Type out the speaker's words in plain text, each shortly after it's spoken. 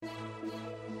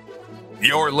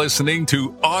You're listening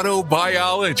to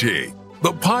Autobiology,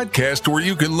 the podcast where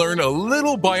you can learn a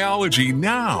little biology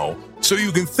now so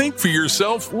you can think for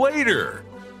yourself later.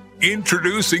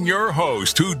 Introducing your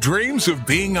host who dreams of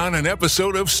being on an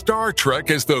episode of Star Trek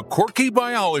as the quirky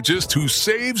biologist who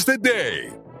saves the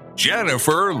day,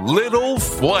 Jennifer Little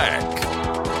Fleck.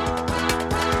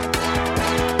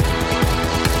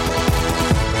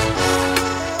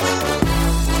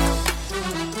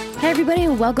 Hey everybody,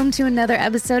 and welcome to another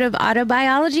episode of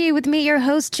Autobiology with me, your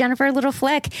host, Jennifer Little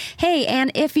Fleck. Hey,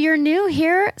 and if you're new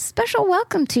here, special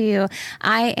welcome to you.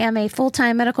 I am a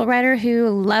full-time medical writer who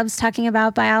loves talking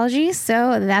about biology,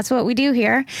 so that's what we do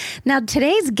here. Now,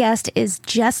 today's guest is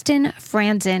Justin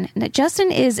Franzen. Now, Justin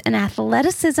is an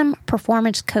athleticism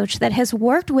performance coach that has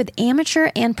worked with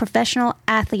amateur and professional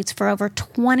athletes for over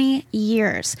 20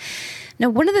 years. Now,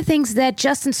 one of the things that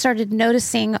Justin started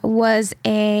noticing was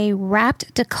a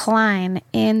rapid decline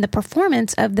in the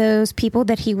performance of those people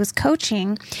that he was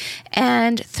coaching.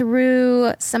 And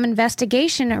through some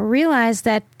investigation, realized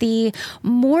that the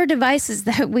more devices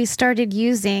that we started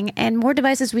using and more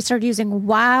devices we started using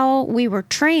while we were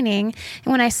training,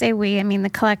 and when I say we, I mean the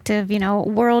collective,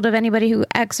 world of anybody who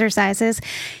exercises,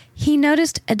 he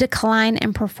noticed a decline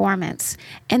in performance,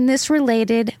 and this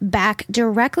related back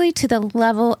directly to the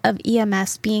level of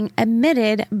EMFs being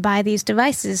emitted by these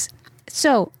devices.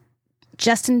 So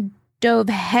Justin dove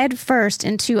headfirst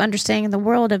into understanding the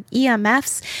world of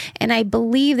EMFs, and I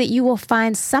believe that you will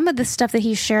find some of the stuff that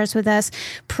he shares with us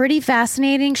pretty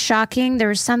fascinating, shocking. There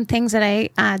were some things that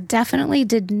I definitely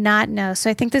did not know.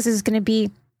 So I think this is going to be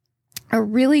a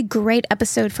really great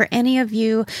episode for any of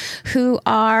you who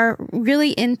are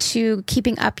really into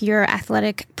keeping up your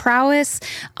athletic prowess,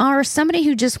 or somebody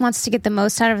who just wants to get the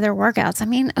most out of their workouts. I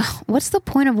mean, what's the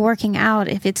point of working out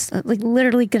if it's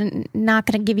literally not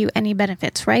going to give you any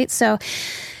benefits, right? So,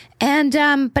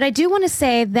 but I do want to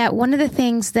say that one of the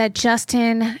things that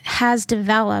Justin has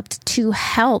developed to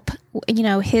help,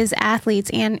 his athletes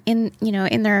and in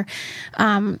their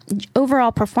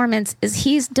overall performance is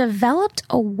he's developed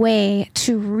a way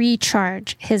to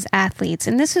recharge his athletes.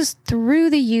 And this is through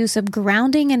the use of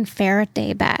grounding and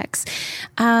Faraday bags.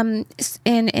 And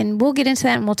we'll get into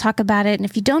that and we'll talk about it. And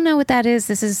if you don't know what that is,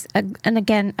 this is,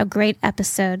 again, a great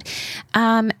episode.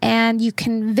 And you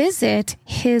can visit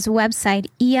his website,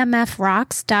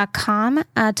 emfrocks.com,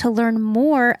 to learn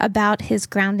more about his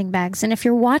grounding bags. And if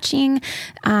you're watching,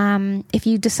 if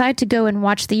you decide to go and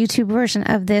watch the YouTube version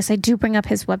of this, I do bring up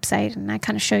his website and I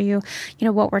kind of show you,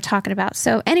 what we're talking about.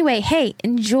 So anyway, hey,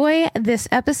 enjoy this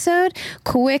episode.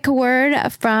 Quick word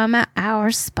from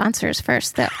our sponsors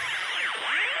first, though.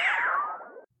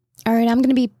 All right, I'm going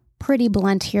to be pretty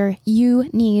blunt here. You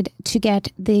need to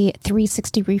get the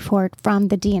 360 report from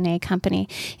the DNA company.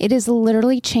 It has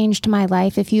literally changed my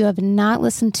life. If you have not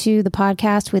listened to the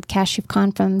podcast with Kashif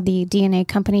Khan from the DNA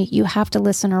company, you have to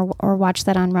listen or watch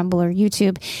that on Rumble or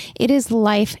YouTube. It is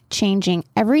life-changing.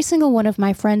 Every single one of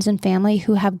my friends and family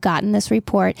who have gotten this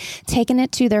report, taken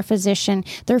it to their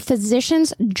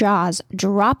physician's jaws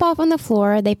drop off on the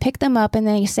floor. They pick them up and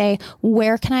they say,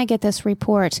 where can I get this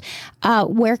report?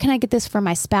 Where can I get this for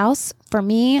my spouse? For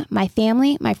me, my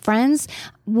family, my friends,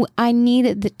 I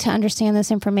need to understand this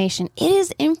information. It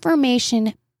is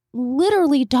information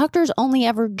literally doctors only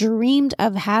ever dreamed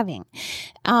of having.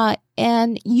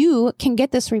 And you can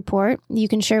get this report. You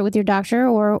can share it with your doctor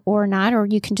or not, or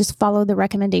you can just follow the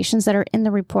recommendations that are in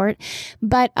the report.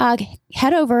 But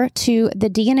head over to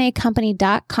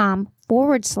thednacompany.com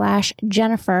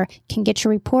 /Jennifer can get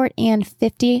your report and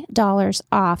 $50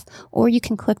 off, or you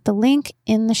can click the link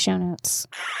in the show notes.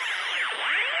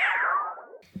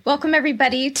 Welcome,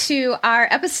 everybody, to our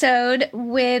episode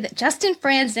with Justin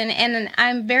Franzen, and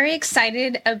I'm very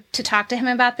excited to talk to him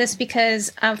about this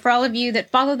because for all of you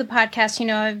that follow the podcast,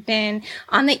 I've been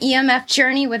on the EMF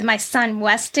journey with my son,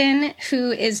 Weston,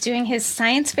 who is doing his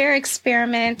science fair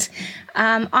experiment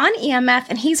on EMF,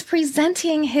 and he's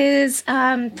presenting his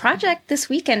project this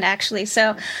weekend, actually.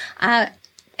 So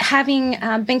having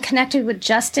been connected with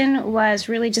Justin was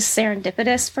really just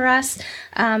serendipitous for us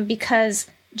because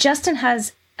Justin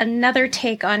has another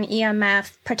take on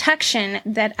EMF protection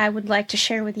that I would like to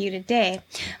share with you today.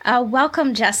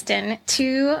 Welcome, Justin,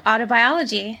 to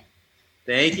Autobiology.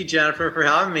 Thank you, Jennifer, for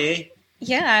having me.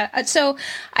 Yeah. So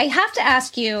I have to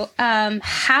ask you,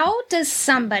 how does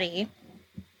somebody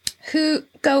who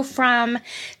go from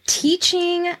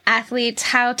teaching athletes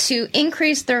how to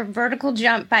increase their vertical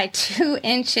jump by 2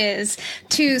 inches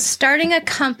to starting a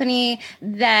company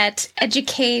that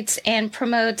educates and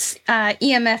promotes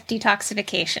EMF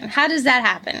detoxification? How does that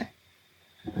happen?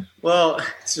 Well,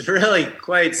 it's really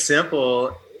quite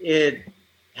simple. It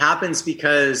happens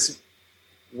because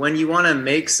when you want to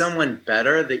make someone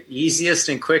better, the easiest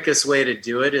and quickest way to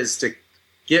do it is to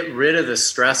get rid of the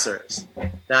stressors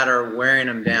that are wearing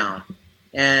them down.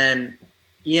 And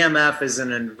EMF is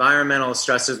an environmental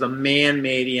stressor, the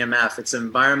man-made EMF. It's an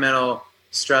environmental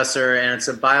stressor and it's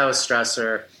a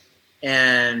biostressor.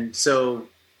 And so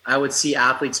I would see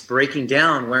athletes breaking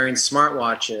down wearing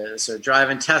smartwatches or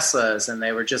driving Teslas, and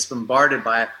they were just bombarded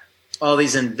by all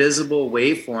these invisible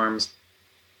waveforms,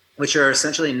 which are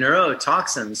essentially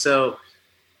neurotoxins. So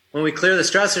when we clear the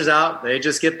stressors out, they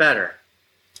just get better.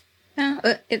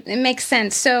 It makes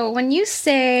sense. So when you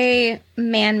say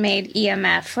man-made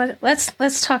EMF,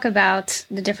 let's talk about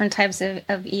the different types of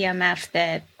EMF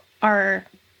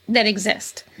that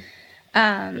exist.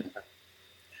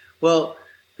 Well,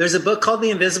 there's a book called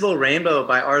The Invisible Rainbow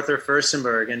by Arthur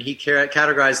Firstenberg, and he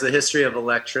categorized the history of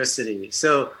electricity.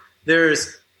 So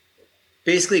there's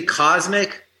basically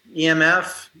cosmic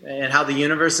EMF and how the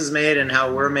universe is made and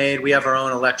how we're made. We have our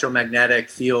own electromagnetic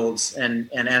fields and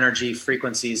energy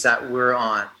frequencies that we're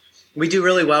on. We do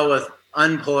really well with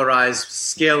unpolarized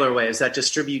scalar waves that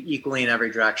distribute equally in every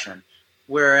direction.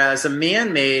 Whereas the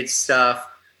man-made stuff,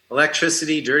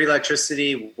 electricity, dirty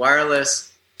electricity, wireless,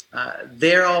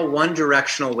 they're all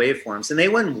one-directional waveforms, and they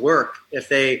wouldn't work if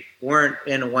they weren't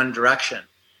in one direction.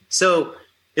 So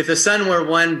if the sun were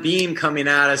one beam coming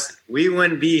at us, we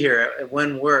wouldn't be here. It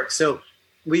wouldn't work. So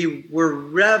we were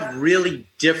revved really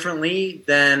differently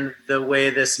than the way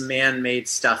this man-made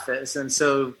stuff is. And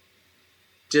so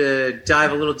to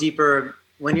dive a little deeper,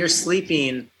 when you're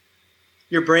sleeping,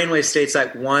 your brainwave state's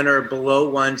like 1 or below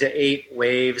 1 to 8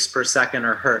 waves per second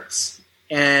or hertz.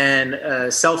 And a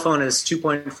cell phone is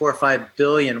 2.45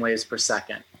 billion waves per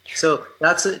second. So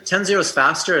that's 10 zeros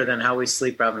faster than how we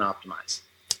sleep, rev, and optimize.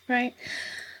 Right.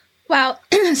 Wow.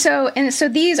 So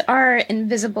these are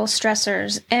invisible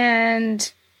stressors.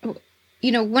 And,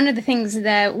 you know, one of the things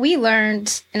that we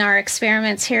learned in our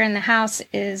experiments here in the house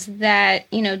is that,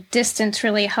 you know, distance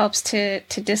really helps to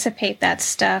dissipate that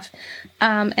stuff.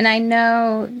 And I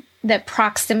know that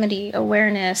proximity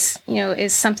awareness, you know,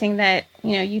 is something that,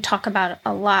 you know, you talk about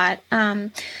a lot.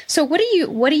 So what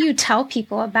do you tell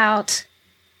people about,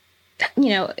 you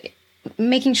know,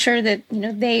 making sure that, you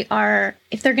know, they are,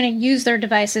 if they're going to use their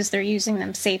devices, they're using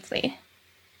them safely?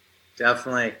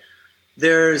 Definitely.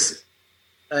 There's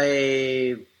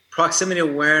a proximity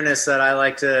awareness that I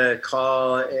like to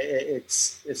call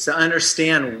it's to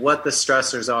understand what the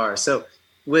stressors are. So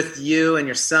with you and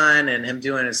your son and him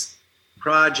doing his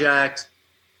project,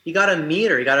 you got a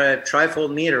meter, you got a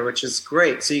trifold meter, which is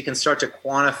great. So you can start to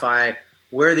quantify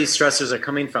where these stressors are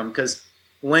coming from. Because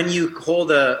when you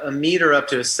hold a meter up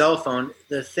to a cell phone,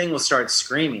 the thing will start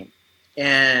screaming.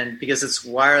 And because it's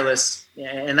wireless,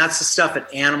 and that's the stuff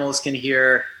that animals can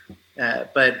hear,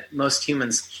 but most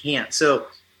humans can't. So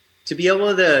to be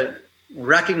able to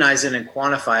recognize it and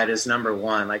quantify it is number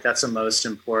one. Like that's the most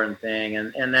important thing.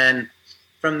 And then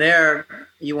from there,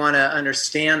 you want to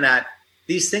understand that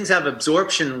these things have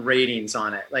absorption ratings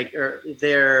on it. Like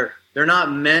they're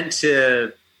not meant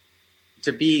to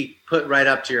be put right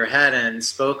up to your head and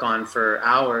spoke on for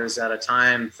hours at a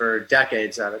time, for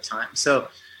decades at a time. So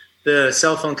the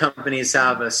cell phone companies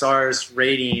have a SARS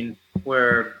rating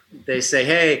where they say,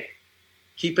 hey,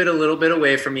 keep it a little bit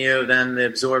away from you, then the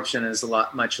absorption is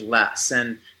much less.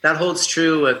 And that holds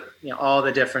true with, you know, all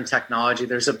the different technology.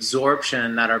 There's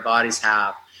absorption that our bodies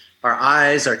have. Our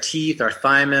eyes, our teeth, our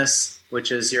thymus,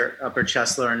 which is your upper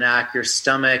chest, lower neck, your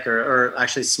stomach, or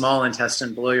actually small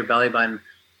intestine below your belly button.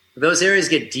 Those areas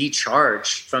get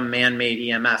decharged from man-made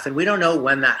EMF. And we don't know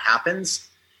when that happens,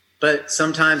 but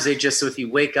sometimes if you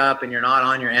wake up and you're not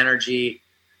on your energy,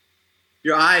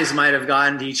 your eyes might have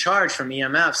gotten decharged from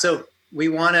EMF. So we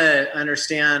want to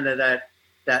understand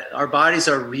that our bodies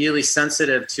are really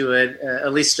sensitive to it.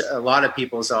 At least a lot of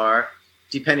people's are,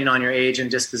 depending on your age and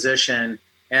disposition.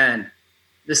 And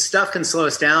this stuff can slow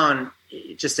us down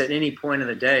just at any point of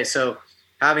the day. So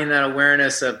having that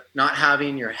awareness of not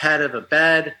having your head of a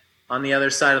bed on the other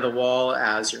side of the wall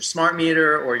as your smart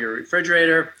meter or your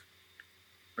refrigerator,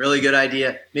 really good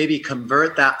idea. Maybe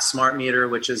convert that smart meter,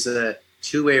 which is a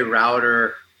two-way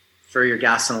router for your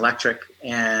gas and electric,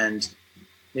 and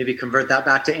maybe convert that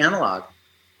back to analog.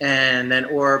 And then,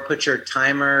 or put your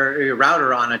timer or your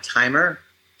router on a timer.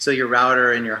 So your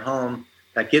router in your home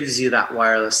that gives you that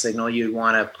wireless signal, you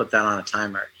want to put that on a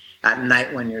timer at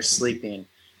night when you're sleeping,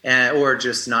 or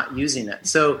just not using it.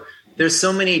 So there's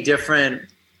so many different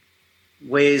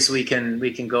ways we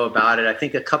can go about it. I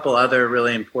think a couple other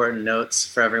really important notes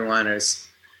for everyone is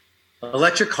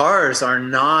electric cars are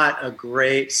not a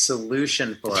great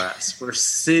solution for us. We're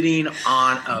sitting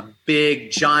on a big,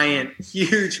 giant,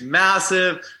 huge,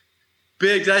 massive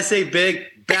Big, did I say big?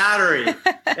 Battery.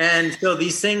 And so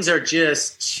these things are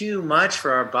just too much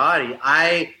for our body.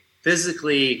 I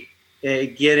physically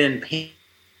get in pain.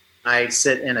 I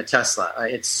sit in a Tesla.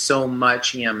 It's so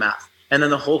much EMF. And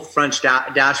then the whole front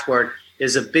dashboard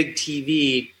is a big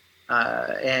TV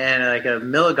and like a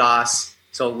milligauss.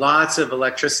 So lots of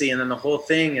electricity. And then the whole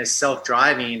thing is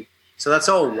self-driving. So that's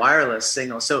all wireless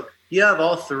signal. So you have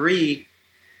all three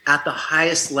at the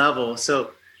highest level.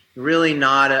 So really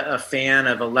not a fan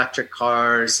of electric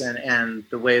cars and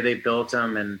the way they built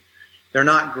them, and they're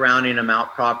not grounding them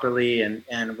out properly. And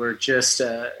we're just,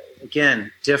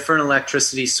 again, different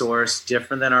electricity source,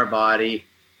 different than our body.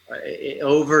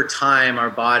 Over time, our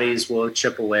bodies will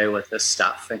chip away with this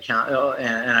stuff.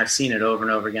 And I've seen it over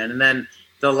and over again. And then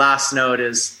the last note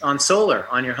is on solar,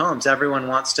 on your homes. Everyone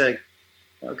wants to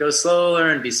go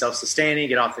solar and be self-sustaining,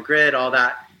 get off the grid, all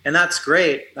that. And that's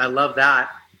great. I love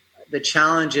that. The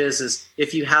challenge is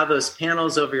if you have those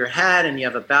panels over your head and you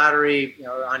have a battery,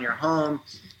 on your home,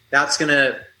 that's going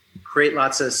to create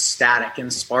lots of static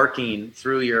and sparking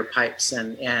through your pipes.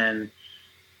 And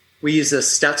we use a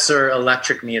Stetzer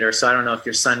electric meter. So I don't know if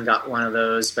your son got one of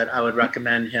those, but I would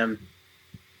recommend him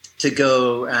to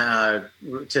go to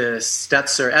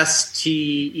Stetzer,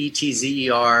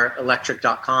 STETZER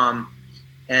electric.com.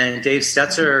 And Dave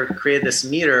Stetzer created this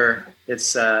meter.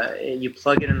 It's you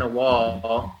plug it in the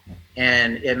wall,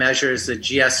 and it measures the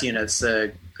GS units,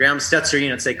 the Graham Stetzer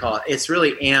units they call it. It's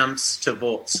really amps to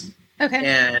volts. Okay.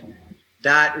 And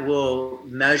that will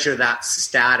measure that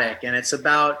static. And it's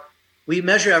about, we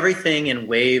measure everything in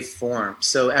wave form.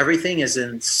 So everything is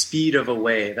in speed of a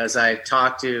wave. As I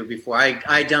talked to before,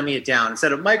 I dummy it down.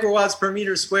 Instead of microwatts per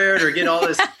meter squared or get all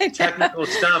this technical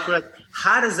stuff, but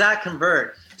how does that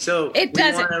convert? So it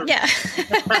doesn't. Yeah.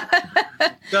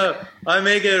 So I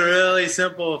make it really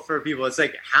simple for people. It's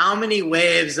like how many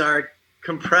waves are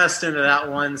compressed into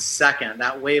that 1 second,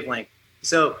 that wavelength.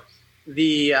 So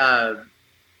like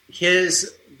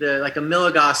a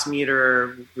milligauss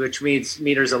meter, which means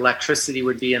meters electricity,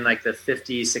 would be in like the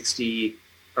 50, 60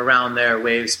 around there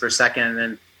waves per second. And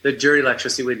then the dirty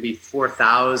electricity would be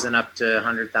 4,000 up to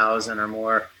 100,000 or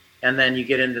more. And then you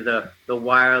get into the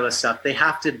wireless stuff. They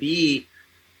have to be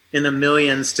in the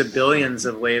millions to billions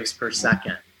of waves per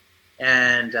second.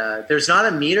 And there's not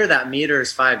a meter that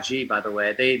meters 5G, by the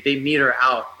way. They meter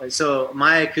out. So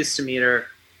my Acoustimeter,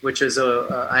 which is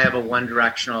I have a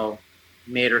one-directional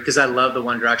meter, because I love the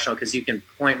one-directional, because you can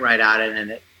point right at it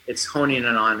and it's honing in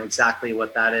on exactly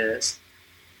what that is.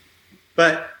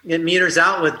 But it meters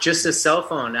out with just a cell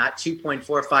phone at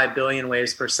 2.45 billion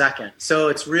waves per second. So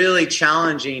it's really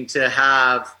challenging to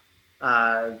have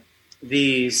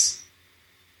these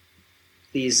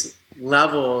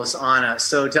levels on us.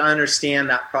 So to understand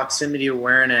that proximity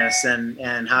awareness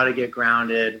and how to get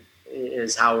grounded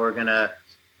is how we're going to,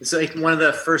 it's like one of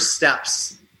the first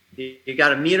steps. You got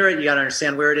to meter it, you got to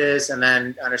understand where it is, and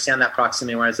then understand that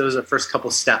proximity awareness. Those are the first couple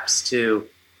steps to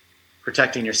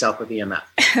protecting yourself with EMF.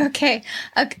 Okay.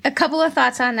 A couple of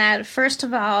thoughts on that. First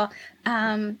of all,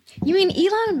 you mean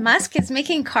Elon Musk is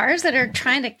making cars that are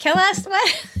trying to kill us?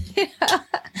 What?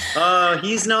 Oh,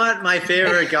 he's not my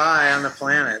favorite guy on the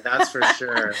planet, that's for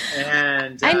sure.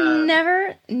 And I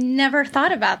never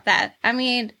thought about that. I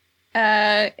mean,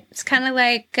 it's kind of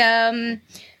like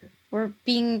we're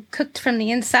being cooked from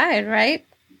the inside, right?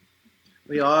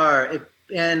 We are.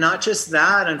 And not just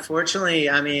that, unfortunately.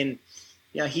 I mean,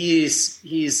 yeah,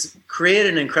 he's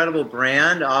created an incredible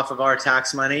brand off of our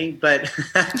tax money, but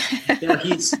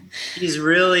he's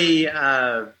really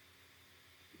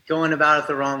going about it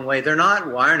the wrong way. They're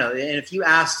not wired. And if you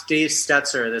ask Dave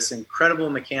Stetzer, this incredible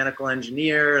mechanical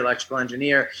engineer, electrical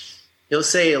engineer, he'll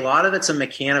say a lot of it's a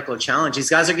mechanical challenge. These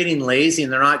guys are getting lazy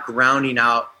and they're not grounding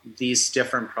out these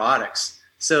different products.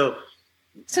 So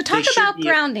talk about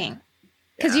grounding,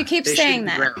 because you keep saying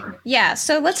that. Grounded. Yeah.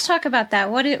 So let's talk about that.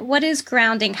 What is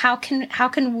grounding? How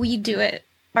can we do it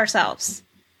ourselves?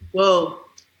 Well,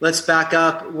 let's back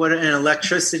up. What in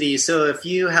electricity? So if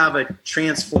you have a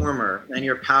transformer and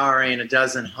you're powering a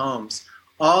dozen homes,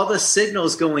 all the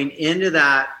signals going into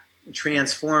that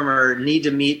transformer need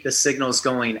to meet the signals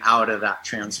going out of that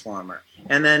transformer.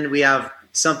 And then we have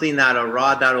something a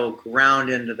rod that will ground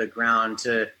into the ground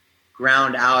to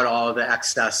ground out all the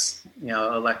excess,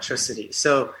 electricity.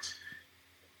 So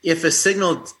if a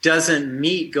signal doesn't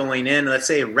meet going in, let's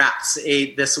say rats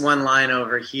ate this one line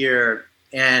over here,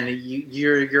 and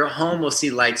your home will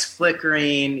see lights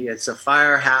flickering. It's a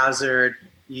fire hazard.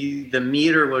 The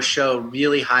meter will show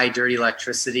really high dirty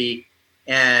electricity.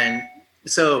 And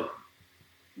so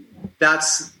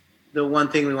that's the one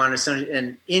thing we want to understand.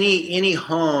 And any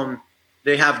home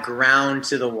they have ground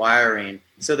to the wiring.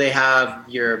 So they have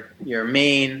your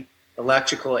main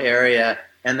electrical area,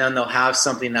 and then they'll have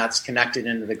something that's connected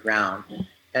into the ground.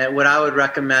 And what I would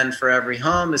recommend for every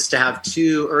home is to have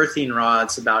 2 earthing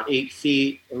rods about 8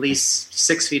 feet, at least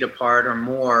 6 feet apart or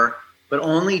more, but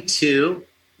only 2.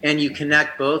 And you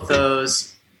connect both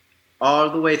those all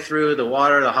the way through the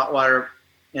water, the hot water,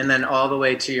 and then all the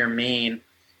way to your main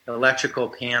electrical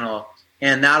panel.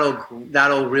 And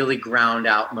that'll really ground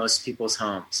out most people's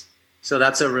homes. So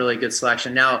that's a really good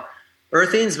selection. Now,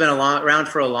 earthing's been around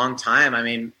for a long time. I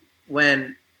mean,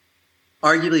 when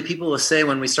arguably people will say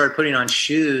when we started putting on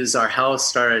shoes, our health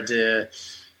started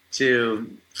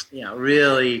to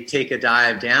really take a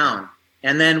dive down.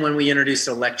 And then when we introduced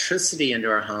electricity into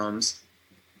our homes,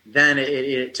 then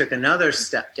it took another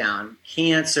step down.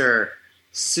 Cancer,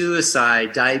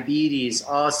 suicide, diabetes,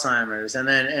 Alzheimer's, and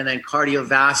then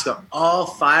cardiovascular. All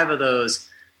 5 of those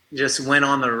just went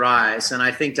on the rise. And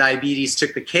I think diabetes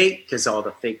took the cake because all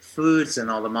the fake foods and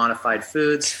all the modified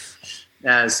foods,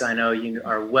 as I know you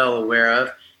are well aware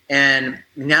of. And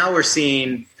now we're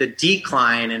seeing the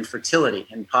decline in fertility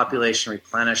and population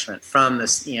replenishment from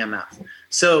this EMF.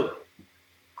 So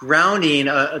grounding,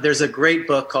 there's a great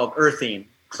book called Earthing.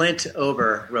 Clint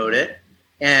Ober wrote it.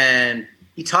 And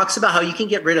he talks about how you can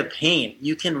get rid of pain.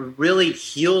 You can really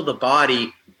heal the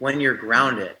body when you're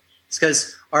grounded. It's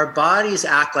because our bodies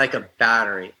act like a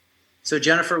battery. So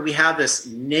Jennifer, we have this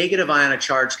negative ionic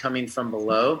charge coming from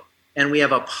below, and we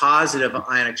have a positive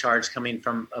ionic charge coming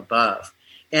from above.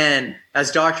 And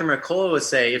as Dr. Mercola would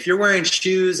say, if you're wearing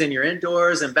shoes and you're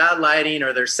indoors and bad lighting,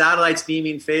 or there's satellites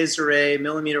beaming phased array,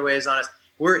 millimeter waves on us,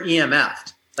 we're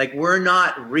EMF'd. Like, we're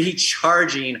not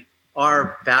recharging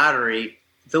our battery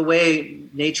the way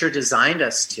nature designed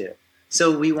us to.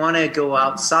 So we want to go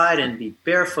outside and be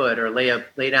barefoot, or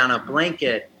lay down a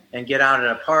blanket and get out at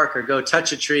a park, or go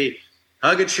touch a tree,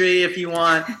 hug a tree if you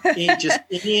want. Just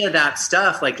any of that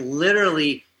stuff, like,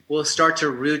 literally will start to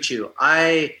root you.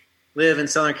 I live in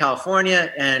Southern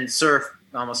California and surf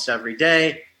almost every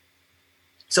day.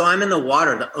 So I'm in the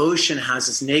water. The ocean has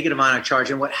this negative ionic charge.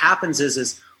 And what happens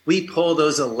is we pull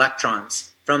those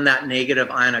electrons from that negative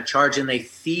ionic charge, and they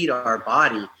feed our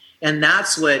body. And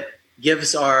that's what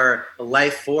gives our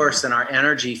life force and our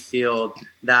energy field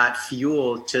that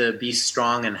fuel to be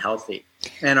strong and healthy,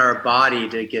 and our body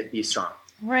to be strong.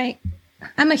 Right.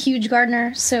 I'm a huge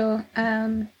gardener, so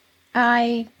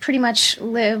I pretty much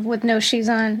live with no shoes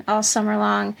on all summer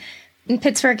long. In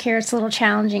Pittsburgh here, it's a little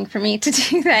challenging for me to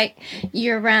do that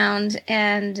year round.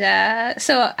 And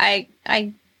so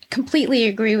I completely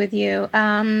agree with you.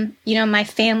 My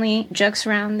family jokes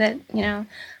around that,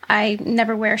 I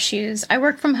never wear shoes. I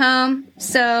work from home,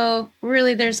 so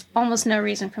really there's almost no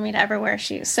reason for me to ever wear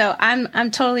shoes. So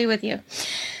I'm totally with you.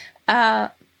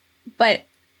 But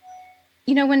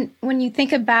when you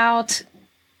think about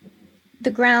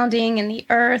the grounding and the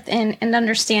earth and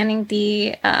understanding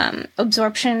the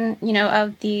absorption,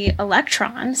 of the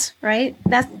electrons, right?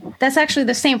 That's actually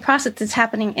the same process that's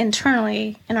happening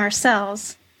internally in our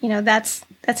cells. That's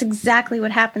exactly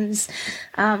what happens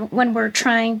when we're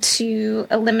trying to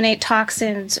eliminate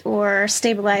toxins or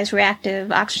stabilize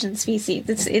reactive oxygen species.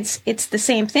 It's the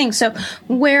same thing. So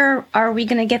where are we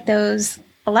going to get those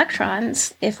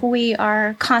electrons if we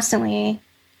are constantly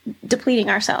depleting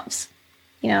ourselves?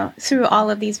 Through all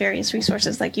of these various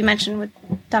resources, like you mentioned with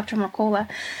Dr. Mercola.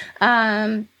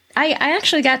 I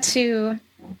actually got to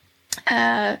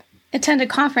attend a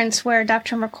conference where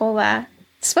Dr. Mercola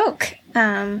spoke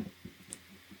a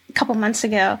couple months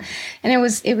ago, and it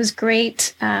was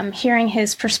great hearing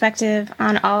his perspective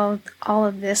on all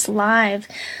of this live.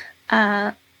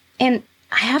 And I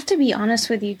have to be honest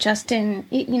with you, Justin.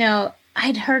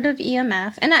 I'd heard of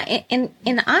EMF, and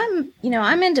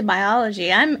I'm into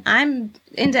biology. I'm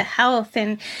into health,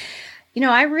 and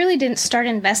I really didn't start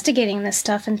investigating this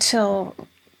stuff until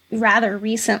rather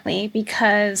recently,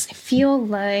 because I feel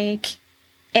like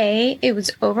A, it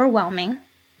was overwhelming,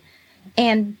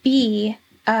 and B,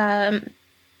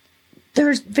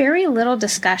 there's very little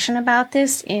discussion about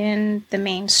this in the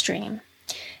mainstream,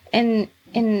 and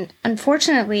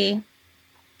unfortunately,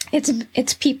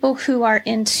 it's people who are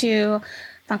into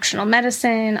functional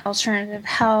medicine, alternative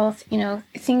health,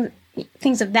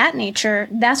 things of that nature.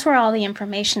 That's where all the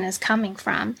information is coming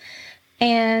from.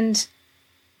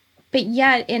 But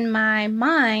yet in my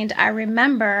mind, I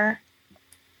remember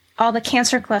all the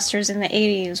cancer clusters in the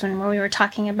 80s when we were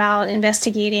talking about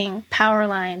investigating power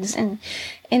lines, and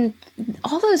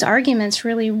all those arguments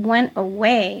really went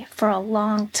away for a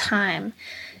long time.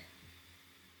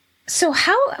 So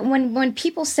when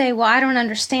people say, well, I don't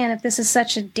understand if this is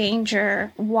such a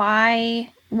danger,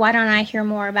 why why don't I hear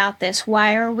more about this?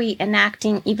 Why are we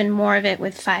enacting even more of it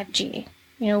with 5G?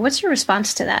 What's your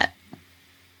response to that?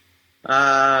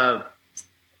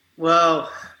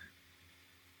 Well,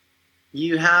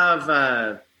 you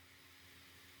have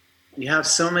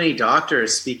so many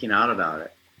doctors speaking out about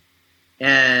it,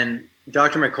 and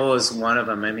Dr. Mercola is one of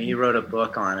them. I mean, he wrote a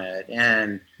book on it,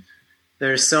 and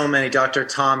there's so many. Dr.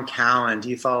 Tom Cowan, do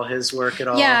you follow his work at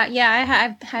all? Yeah,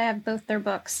 I have both their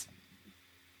books.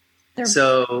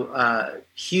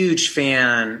 Huge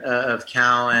fan of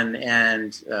Cowan,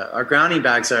 and our grounding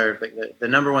bags are the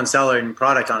number one selling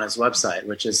product on his website,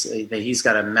 which is he's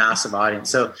got a massive audience.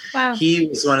 So wow. He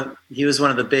was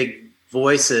one of the big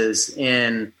voices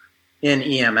in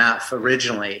EMF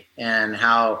originally, and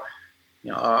how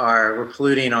we're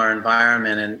polluting our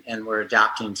environment and we're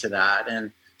adapting to that.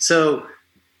 And so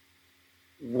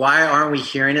why aren't we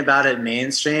hearing about it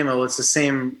mainstream? Well, it's the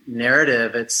same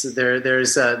narrative.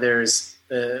 There's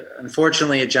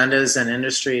unfortunately agendas and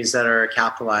industries that are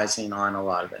capitalizing on a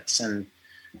lot of this, and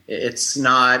it's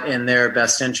not in their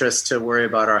best interest to worry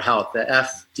about our health. The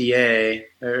FDA,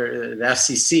 or the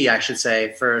FCC, I should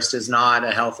say, first, is not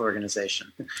a health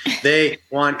organization. They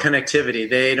want connectivity.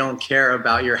 They don't care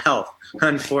about your health,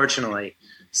 unfortunately.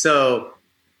 So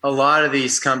a lot of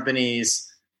these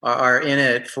companies are in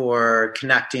it for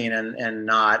connecting and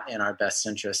not in our best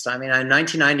interest. I mean, in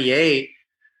 1998,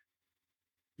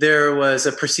 there was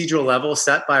a procedural level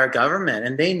set by our government,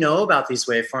 and they know about these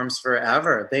waveforms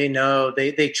forever. They know,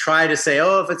 they try to say,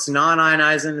 oh, if it's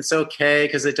non-ionizing, it's okay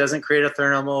because it doesn't create a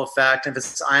thermal effect. If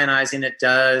it's ionizing, it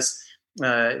does,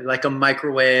 like a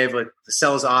microwave, the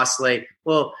cells oscillate.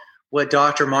 Well, what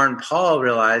Dr. Martin Pall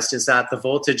realized is that the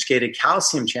voltage-gated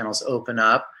calcium channels open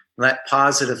up, let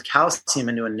positive calcium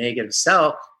into a negative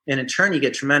cell, and in turn, you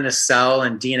get tremendous cell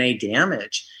and DNA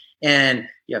damage. And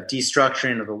you have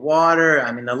destructuring of the water.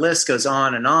 I mean, the list goes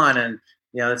on. And,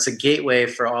 it's a gateway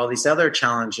for all these other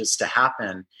challenges to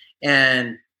happen.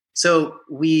 And so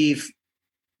we've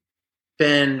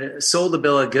been sold a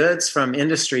bill of goods from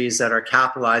industries that are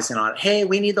capitalizing on it. Hey,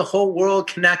 we need the whole world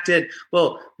connected.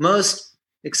 Well, most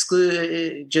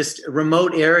just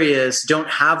remote areas don't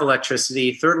have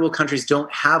electricity. Third world countries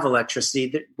don't have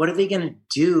electricity. What are they going to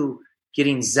do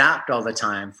getting zapped all the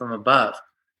time from above?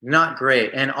 Not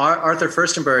great. And Arthur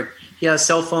Furstenberg, he has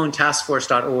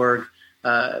cellphonetaskforce.org,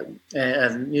 a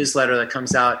newsletter that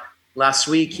comes out. Last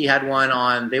week, he had one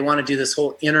on, they want to do this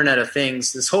whole Internet of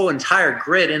Things, this whole entire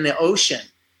grid in the ocean.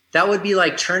 That would be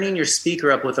like turning your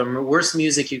speaker up with the worst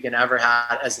music you can ever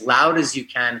have, as loud as you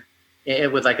can,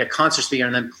 with like a concert speaker,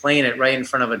 and then playing it right in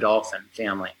front of a dolphin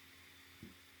family.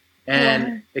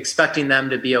 And expecting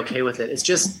them to be okay with it.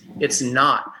 It's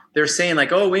not. They're saying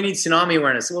like, oh, we need tsunami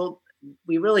awareness. Well,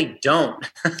 we really don't.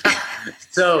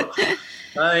 So,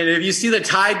 if you see the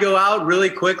tide go out really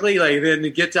quickly, like then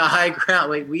get to high ground,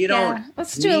 like we don't.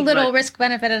 Let's do a little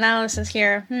risk-benefit analysis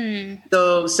here.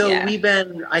 So we've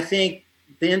been. I think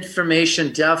the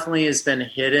information definitely has been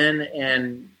hidden,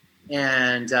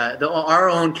 and our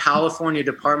own California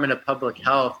Department of Public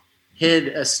Health hid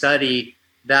a study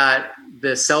that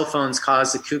the cell phones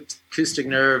cause acoustic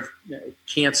nerve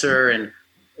cancer and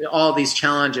all these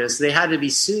challenges. They had to be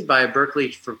sued by a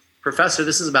Berkeley professor.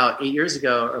 This is about 8 years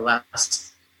ago or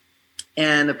less.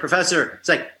 And the professor is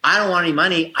like, I don't want any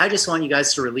money. I just want you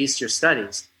guys to release your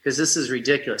studies because this is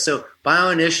ridiculous. So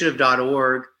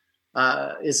bioinitiative.org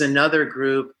is another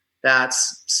group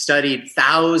that's studied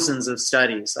thousands of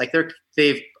studies. Like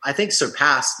they've, I think,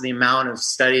 surpassed the amount of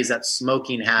studies that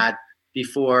smoking had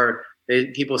before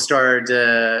people started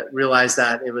to realize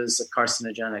that it was a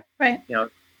carcinogenic,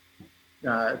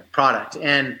 product.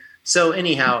 And so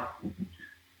anyhow,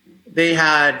 they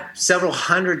had several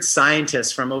hundred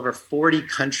scientists from over 40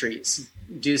 countries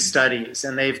do studies,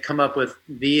 and they've come up with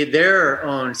their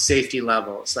own safety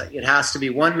levels. Like it has to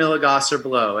be 1 milligauss or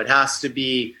below. It has to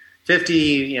be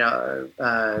 50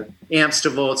 amps to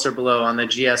volts or below on the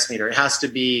GS meter. It has to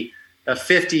be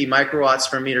 50 microwatts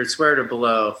per meter squared or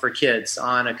below for kids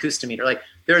on a Acoustimeter. Like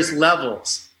there's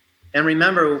levels. And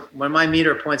remember, when my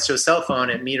meter points to a cell phone,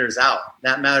 it meters out.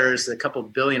 That matters a couple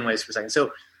billion waves per second.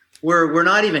 So we're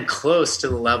not even close to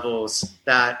the levels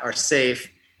that are safe.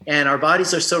 And our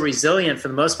bodies are so resilient for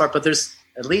the most part, but there's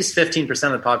at least 15%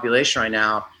 of the population right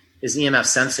now is EMF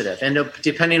sensitive. And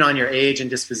depending on your age and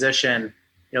disposition,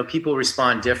 people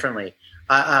respond differently.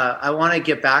 I want to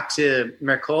get back to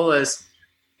Mercola's.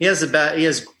 He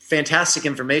has fantastic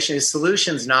information. His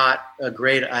solution's not a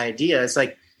great idea. It's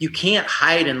like, you can't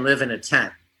hide and live in a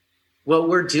tent. What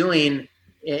we're doing,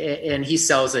 and he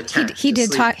sells a tent. He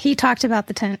talked about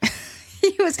the tent.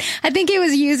 I think he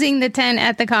was using the tent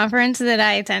at the conference that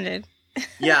I attended.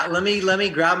 Yeah, let me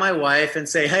grab my wife and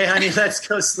say, "Hey, honey, let's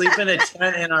go sleep in a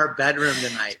tent in our bedroom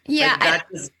tonight." Yeah, Like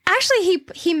actually,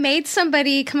 he made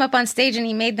somebody come up on stage and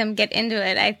he made them get into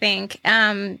it. I think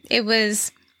it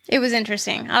was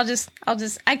interesting.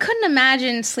 I couldn't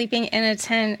imagine sleeping in a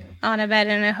tent on a bed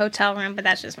in a hotel room, but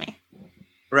that's just me.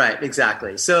 Right,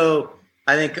 exactly. So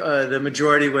I think the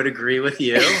majority would agree with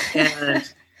you, and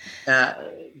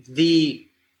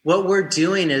what we're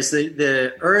doing is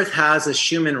the Earth has a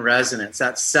Schumann resonance.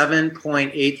 That's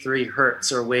 7.83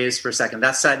 hertz or waves per second.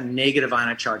 That's that negative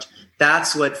ionic charge.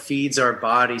 That's what feeds our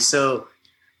body. So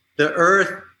the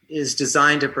Earth is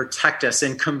designed to protect us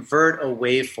and convert a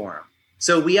waveform.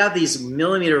 So we have these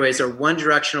millimeter waves or one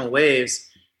directional waves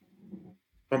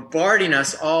bombarding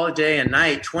us all day and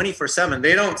night, 24/7.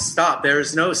 They don't stop.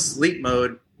 There's no sleep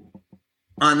mode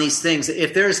on these things.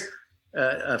 If there's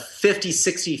a 50,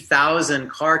 60,000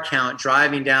 car count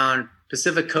driving down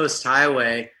Pacific Coast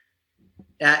Highway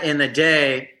in the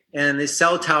day, and the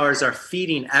cell towers are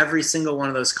feeding every single one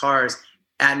of those cars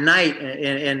at night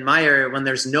in my area when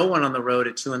there's no one on the road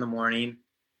at 2 a.m,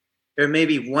 there may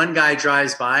be one guy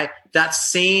drives by, that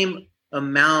same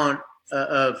amount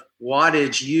of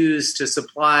wattage used to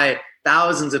supply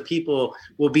thousands of people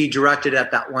will be directed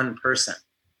at that one person.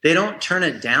 They don't turn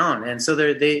it down. And so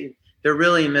they're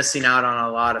really missing out on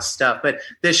a lot of stuff. But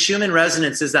the Schumann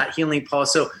resonance is that healing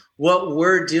pulse. So what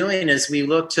we're doing is we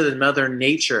look to the Mother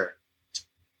Nature to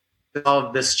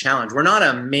solve this challenge. We're not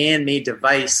a man-made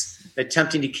device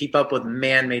attempting to keep up with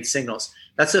man-made signals.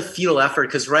 That's a futile effort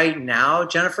because right now,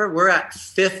 Jennifer, we're at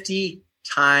 50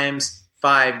 times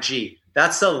 5G.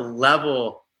 That's the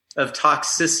level of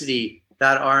toxicity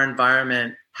that our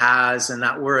environment has and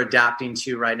that we're adapting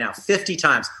to right now. 50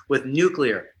 times with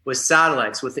nuclear, with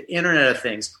satellites, with the Internet of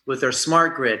Things, with our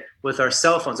smart grid, with our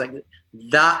cell phones. Like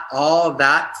that, all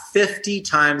that 50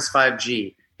 times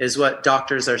 5G is what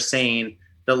doctors are saying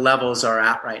the levels are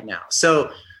at right now.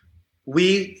 So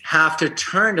we have to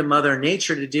turn to Mother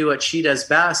Nature to do what she does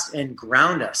best and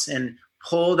ground us and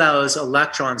pull those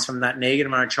electrons from that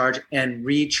negative ionic charge and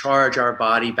recharge our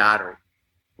body battery.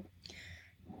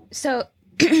 So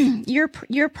your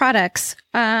products,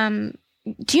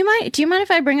 do you mind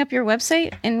if I bring up your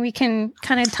website and we can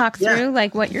kind of talk through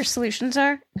like what your solutions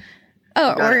are?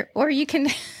 Oh, or you can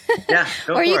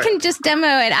or you can just demo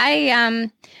it. I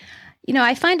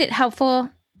find it helpful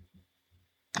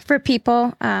for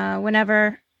people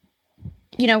whenever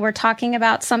we're talking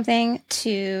about something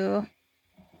to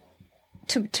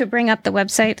bring up the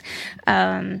website.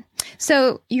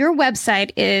 So your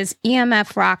website is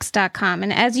emfrocks.com.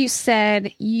 And as you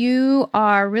said, you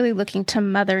are really looking to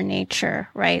Mother Nature,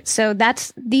 right? So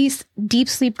these deep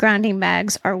sleep grounding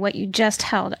bags are what you just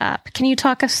held up. Can you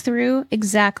talk us through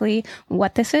exactly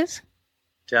what this is?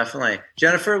 Definitely.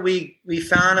 Jennifer, we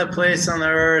found a place on the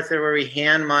Earth where we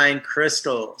hand mine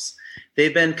crystals.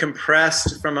 They've been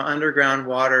compressed from an underground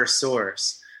water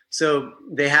source. So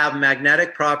they have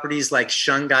magnetic properties like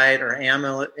shungite or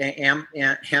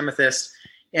amethyst,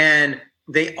 and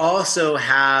they also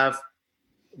have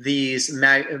this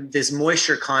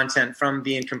moisture content from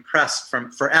being compressed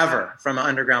from forever from an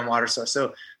underground water source.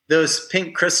 So those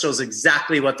pink crystals,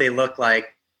 exactly what they look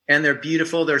like, and they're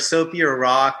beautiful. They're soapy or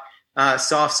rock,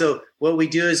 soft. So what we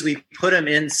do is we put them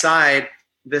inside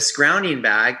this grounding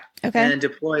bag and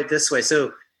deploy it this way.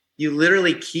 So you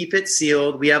literally keep it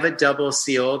sealed. We have a double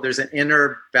seal. There's an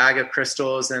inner bag of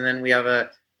crystals, and then we have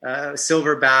a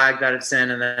silver bag that it's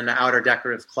in, and then an outer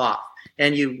decorative cloth.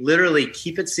 And you literally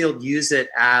keep it sealed, use it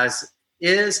as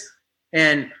is,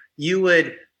 and you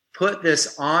would put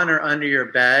this on or under your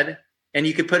bed, and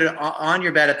you could put it on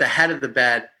your bed at the head of the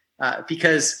bed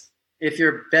because if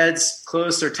your bed's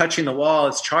close or touching the wall,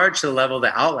 it's charged to the level of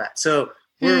the outlet. So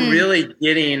we're really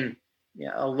getting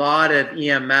a lot of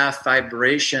EMF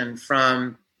vibration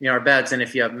from our beds, and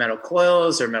if you have metal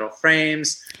coils or metal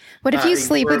frames. What if you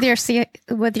sleep with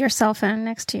your cell phone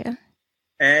next to you?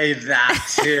 Hey, that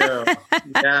too.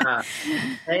 Yeah.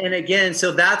 And again,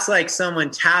 so that's like someone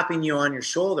tapping you on your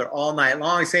shoulder all night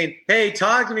long, saying, "Hey,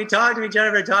 talk to me,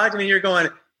 Jennifer, talk to me." You're going,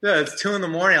 it's 2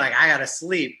 a.m. Like I gotta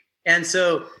sleep. And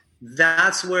so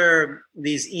that's where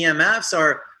these EMFs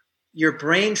are. Your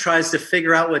brain tries to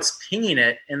figure out what's pinging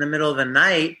it in the middle of the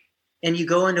night, and you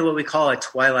go into what we call a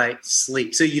twilight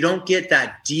sleep. So you don't get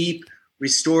that deep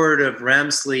restorative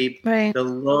REM sleep, the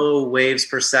low waves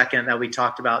per second that we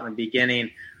talked about in the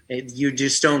beginning. You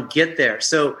just don't get there.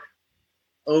 So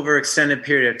over extended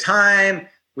period of time,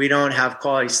 we don't have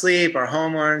quality sleep. Our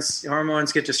hormones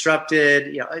get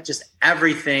disrupted. Just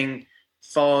everything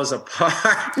falls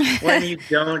apart when you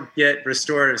don't get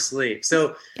restorative sleep.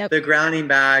 So the grounding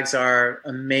bags are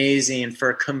amazing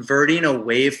for converting a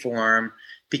waveform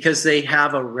because they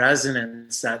have a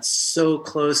resonance that's so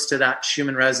close to that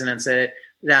Schumann resonance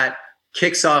that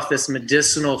kicks off this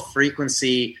medicinal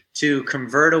frequency to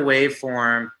convert a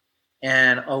waveform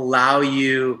and allow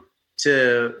you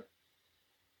to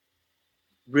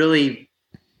really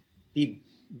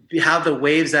have the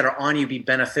waves that are on you be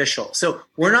beneficial. So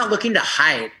we're not looking to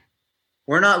hide.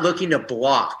 We're not looking to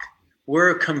block.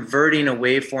 We're converting a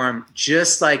waveform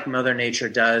just like Mother Nature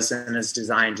does and is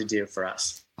designed to do for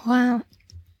us. Wow.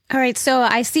 All right. So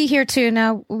I see here too,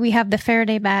 now we have the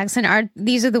Faraday bags, and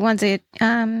these are the ones that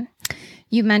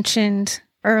you mentioned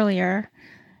earlier.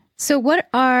 So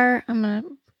I'm going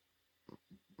to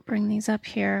bring these up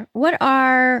here. What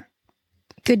are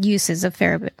good uses of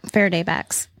Faraday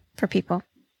bags for people?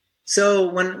 So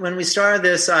when we started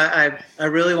this, I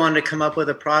really wanted to come up with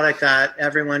a product that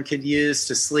everyone could use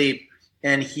to sleep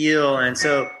and heal. And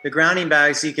so the grounding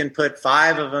bags, you can put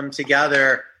 5 of them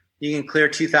together. You can clear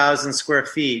 2,000 square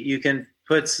feet. You can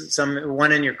put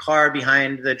one in your car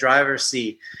behind the driver's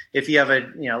seat. If you have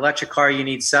an electric car, you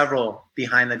need several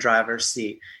behind the driver's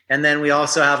seat. And then we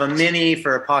also have a mini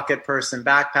for a pocket purse and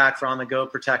backpack for on-the-go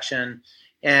protection.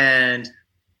 And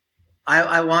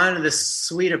I wanted this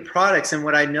suite of products. And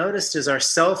what I noticed is our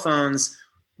cell phones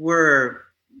were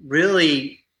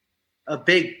really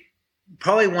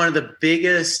probably one of the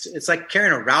biggest. It's like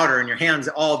carrying a router in your hands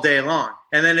all day long,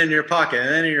 and then in your pocket, and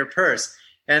then in your purse,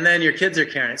 and then your kids are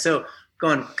carrying it. So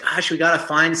going, gosh, we got to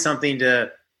find something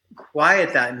to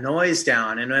quiet that noise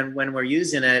down. And when we're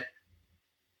using it,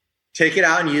 take it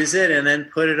out and use it, and then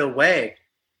put it away.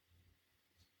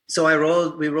 So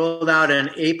we rolled out an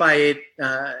 8x8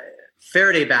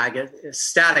 Faraday bag, a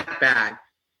static bag.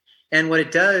 And what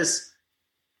it does,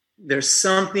 there's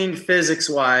something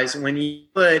physics-wise, when you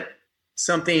put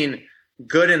something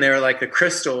good in there, like the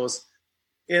crystals,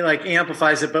 it like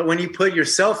amplifies it. But when you put your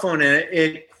cell phone in it,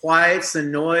 it quiets the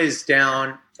noise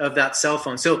down of that cell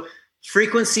phone. So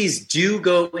frequencies do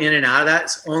go in and out of that.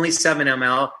 It's only 7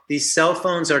 mL. These cell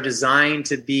phones are designed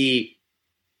to be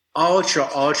ultra,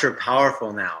 ultra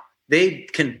powerful now. They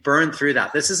can burn through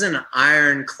that. This is an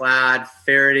ironclad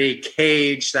Faraday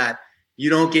cage that you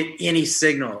don't get any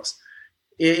signals.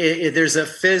 There's a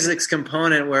physics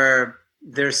component where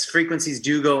there's frequencies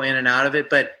do go in and out of it.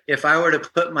 But if I were to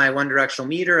put my one directional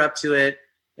meter up to it,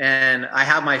 and I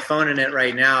have my phone in it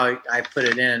right now, I put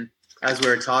it in as we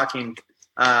were talking,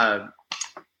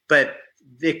 but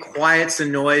it quiets the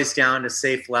noise down to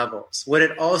safe levels. What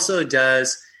it also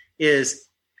does is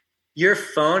your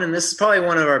phone, and this is probably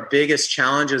one of our biggest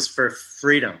challenges for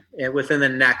freedom within the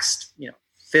next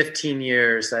 15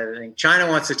 years. I think China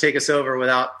wants to take us over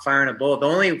without firing a bullet. The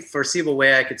only foreseeable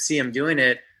way I could see them doing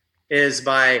it is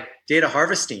by data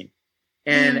harvesting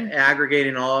and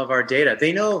aggregating all of our data.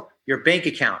 They know your bank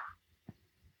account,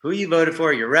 who you voted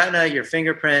for, your retina, your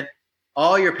fingerprint,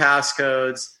 all your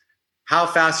passcodes, how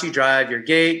fast you drive, your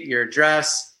gait, your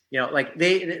address.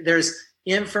 There's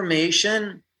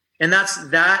information. And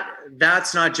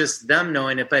that's not just them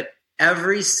knowing it, but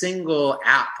every single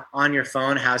app on your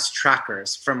phone has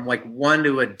trackers from like 1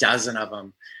 to a dozen of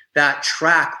them that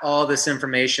track all this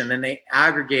information. Then they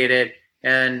aggregate it,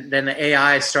 and then the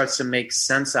AI starts to make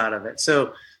sense out of it.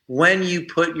 So when you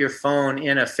put your phone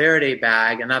in a Faraday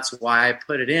bag, and that's why I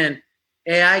put it in,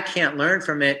 AI can't learn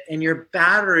from it, and your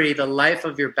battery, the life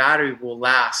of your battery will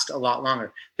last a lot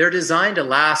longer. They're designed to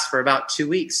last for about 2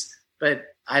 weeks, but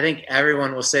I think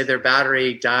everyone will say their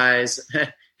battery dies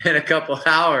in a couple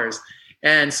hours.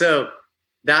 And so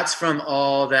that's from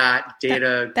all that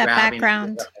data that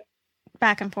background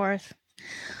back and forth.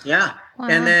 Yeah. Wow.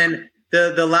 And then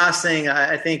the last thing,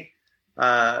 I think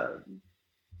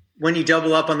when you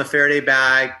double up on the Faraday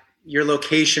bag, your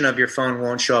location of your phone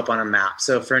won't show up on a map.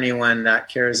 So for anyone that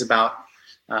cares about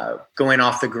going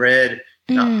off the grid,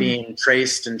 not being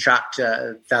traced and tracked,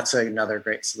 that's another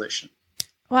great solution.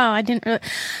 Wow, I didn't really.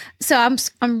 So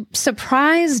I'm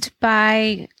surprised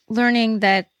by learning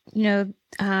that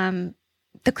the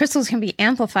crystals can be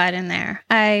amplified in there.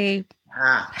 I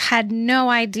had no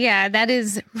idea. That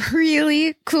is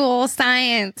really cool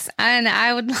science, and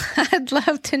I'd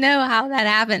love to know how that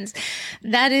happens.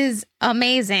 That is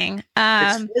amazing.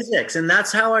 It's physics, and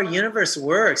that's how our universe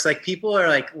works. Like people are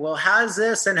like, "Well, how's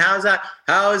this and how's that?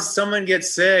 How does someone get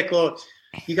sick?" Well,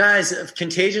 you guys,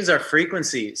 contagions are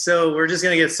frequencies. So we're just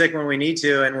going to get sick when we need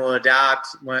to, and we'll adapt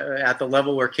at the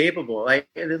level we're capable. Like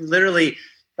literally,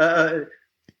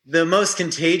 the most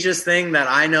contagious thing that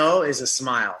I know is a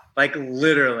smile, like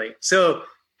literally. So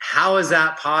how is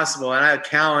that possible? And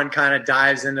Cowan kind of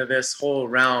dives into this whole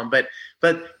realm, but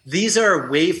these are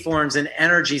waveforms and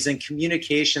energies and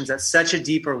communications at such a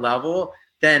deeper level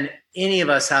than any of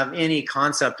us have any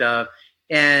concept of.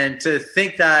 And to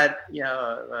think that,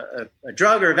 a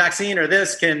drug or a vaccine or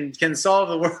this can solve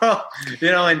the world,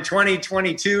 in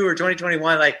 2022 or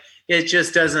 2021, like, it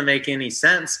just doesn't make any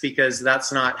sense, because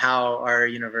that's not how our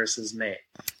universe is made.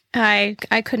 I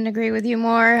couldn't agree with you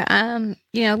more.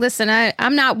 Listen,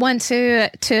 I'm not one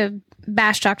to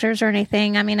bash doctors or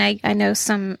anything. I mean, I know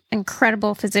some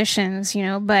incredible physicians,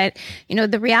 but,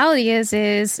 the reality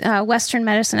is Western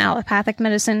medicine, allopathic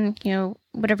medicine,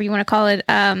 whatever you want to call it,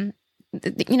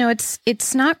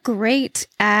 it's not great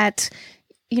at,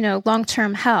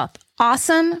 long-term health.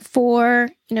 Awesome for,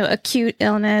 acute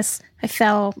illness. I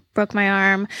fell, broke my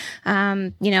arm.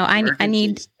 I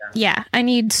need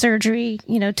surgery,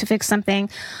 to fix something.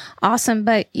 Awesome.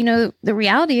 But, the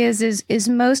reality is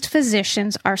most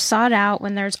physicians are sought out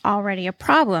when there's already a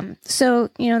problem. So,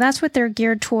 that's what they're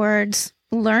geared towards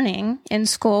learning in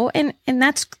school. And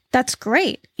that's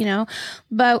great,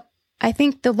 but I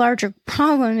think the larger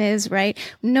problem is, right,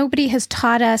 nobody has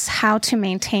taught us how to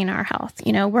maintain our health.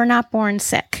 We're not born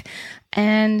sick.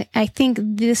 And I think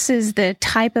this is the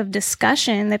type of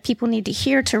discussion that people need to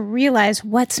hear to realize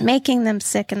what's making them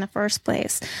sick in the first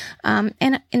place. And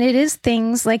it is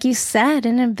things, like you said,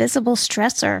 an invisible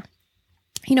stressor.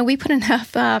 We put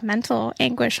enough mental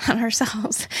anguish on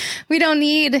ourselves. We don't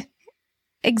need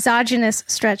exogenous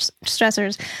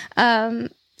stressors.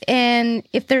 And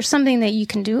if there's something that you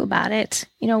can do about it,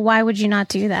 why would you not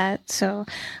do that? So,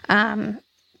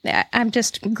 I'm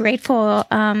just grateful,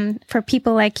 for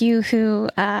people like you who,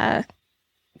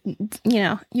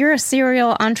 you're a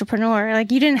serial entrepreneur.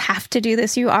 Like, you didn't have to do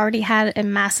this. You already had a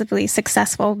massively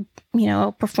successful,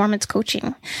 performance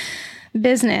coaching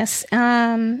business.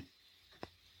 And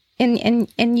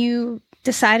you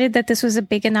decided that this was a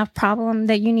big enough problem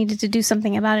that you needed to do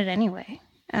something about it anyway.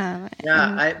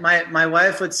 My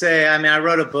wife would say, I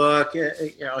wrote a book,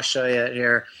 I'll show you it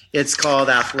here. It's called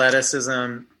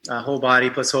Athleticism, Whole Body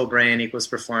plus Whole Brain equals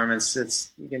Performance.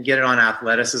 You can get it on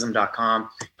athleticism.com.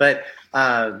 But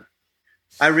I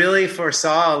really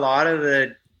foresaw a lot of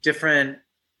the different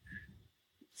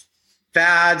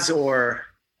fads or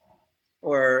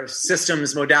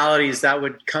systems, modalities that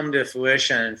would come to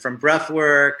fruition, from breath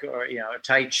work or,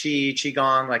 Tai Chi,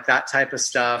 Qigong, like that type of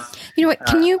stuff. You know what?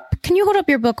 Can you hold up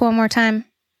your book one more time?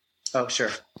 Oh,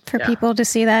 sure. For people to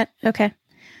see that? Okay.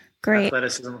 Great.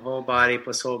 Athleticism, Whole Body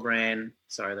plus Whole Brain.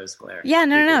 Sorry, there's glare. Yeah,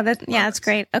 no. That's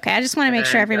great. Okay. I just want to make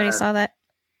sure everybody saw that.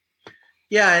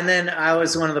 Yeah. And then I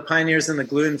was one of the pioneers in the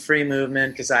gluten-free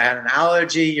movement because I had an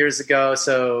allergy years ago.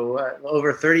 So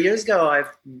over 30 years ago, I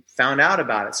found out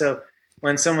about it. So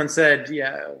when someone said,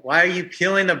 why are you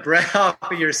peeling the bread off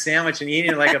of your sandwich and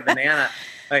eating it like a banana?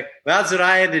 Like, that's what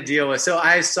I had to deal with. So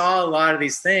I saw a lot of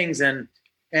these things, and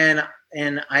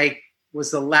I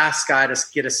was the last guy to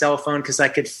get a cell phone because I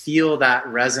could feel that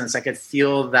resonance. I could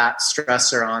feel that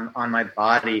stressor on my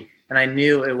body. And I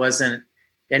knew it was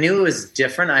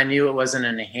different. I knew it wasn't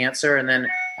an enhancer. And then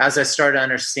as I started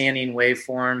understanding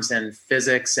waveforms and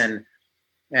physics and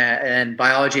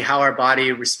biology, how our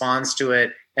body responds to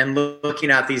it, and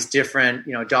looking at these different,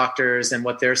 doctors and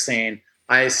what they're saying,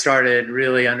 I started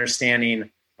really understanding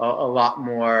a lot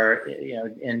more,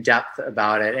 in depth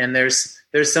about it. And there's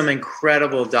some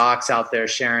incredible docs out there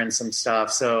sharing some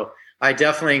stuff. So I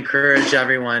definitely encourage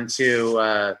everyone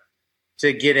to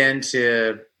get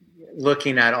into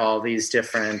looking at all these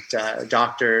different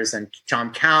doctors, and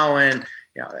Tom Cowan,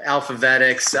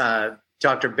 Alphavetics,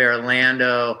 Dr. Bear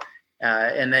Lando.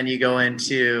 And then you go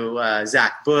into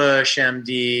Zach Bush,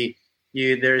 MD.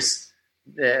 There's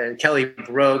Kelly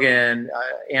Brogan,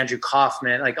 Andrew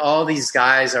Kaufman. Like, all these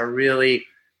guys are really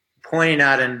pointing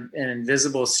out an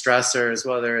invisible stressors,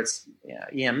 whether it's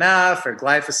EMF or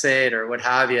glyphosate or what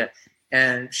have you,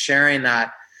 and sharing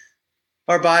that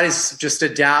our bodies just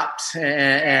adapt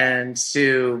and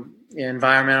to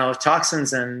environmental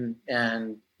toxins and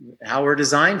how we're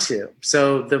designed to.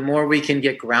 So the more we can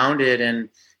get grounded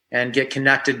and get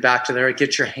connected back to there,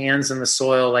 get your hands in the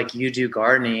soil like you do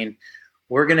gardening,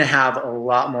 we're going to have a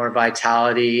lot more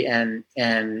vitality and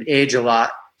age a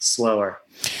lot slower.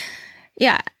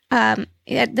 Yeah.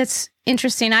 That's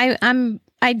interesting.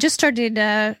 I just started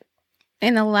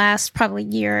in the last probably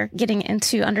year getting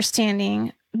into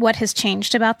understanding what has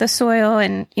changed about the soil.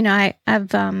 And,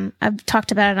 I've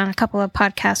talked about it on a couple of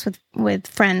podcasts with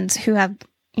friends who have,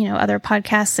 other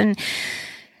podcasts, and,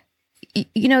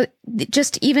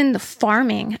 just even the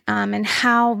farming, and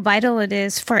how vital it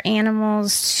is for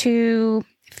animals to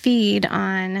feed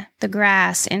on the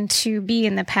grass and to be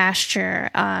in the pasture.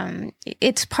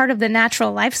 It's part of the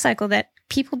natural life cycle that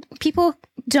people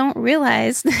don't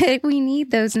realize that we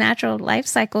need those natural life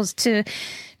cycles to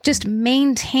just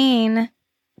maintain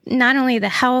not only the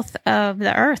health of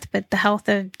the earth, but the health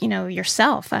of,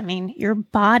 yourself. I mean, your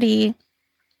body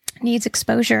needs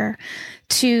exposure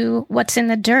to what's in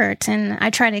the dirt. And I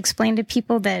try to explain to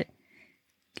people that,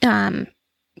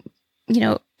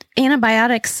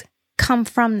 antibiotics come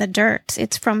from the dirt.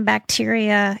 It's from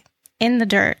bacteria in the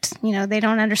dirt. They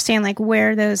don't understand like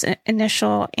where those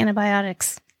initial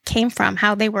antibiotics came from,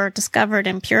 how they were discovered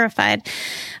and purified.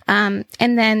 And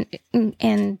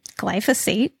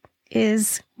glyphosate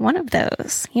is one of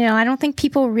those. I don't think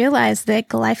people realize that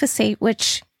glyphosate,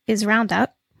 which is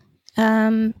Roundup,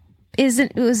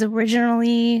 it was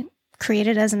originally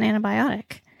created as an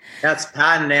antibiotic. That's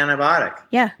patent antibiotic.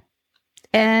 Yeah.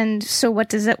 And so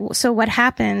what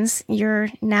happens? You're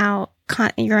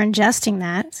ingesting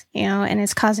that, and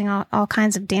it's causing all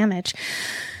kinds of damage.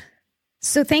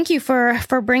 So thank you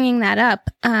for bringing that up.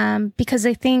 Because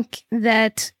I think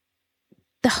that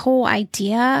the whole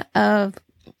idea of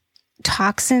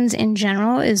toxins in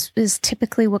general is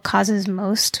typically what causes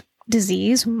most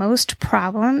disease, most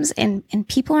problems, and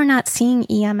people are not seeing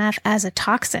EMF as a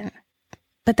toxin,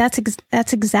 but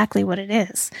that's exactly what it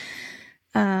is.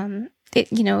 And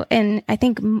I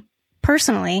think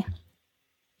personally,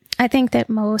 I think that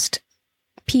most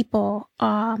people,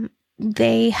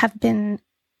 they have been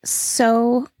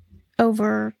so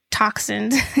over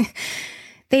toxined,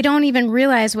 they don't even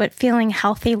realize what feeling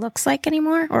healthy looks like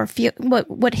anymore, or feel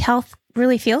what health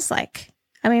really feels like.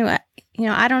 I mean, I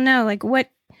don't know, like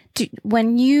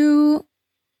when you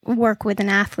work with an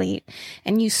athlete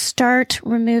and you start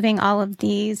removing all of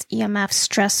these EMF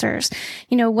stressors,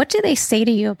 what do they say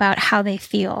to you about how they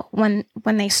feel when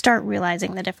they start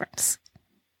realizing the difference?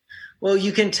 Well,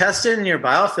 you can test it in your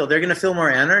biofield. They're going to feel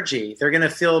more energy. They're going to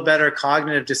feel better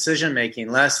cognitive decision making,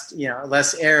 less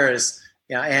errors,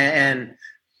 and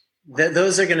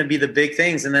those are going to be the big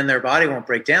things. And then their body won't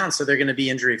break down, so they're going to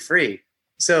be injury free.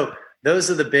 So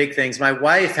those are the big things. My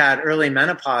wife had early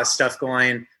menopause stuff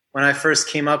going. When I first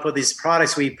came up with these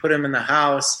products, we put them in the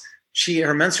house.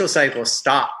 Her menstrual cycle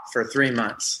stopped for 3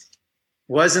 months,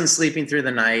 wasn't sleeping through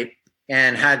the night,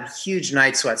 and had huge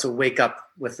night sweats, would wake up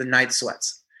with the night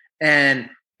sweats. And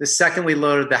the second we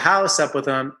loaded the house up with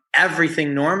them,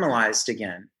 everything normalized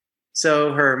again.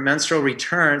 So her menstrual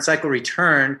cycle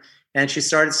returned, and she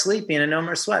started sleeping and no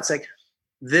more sweats. Like,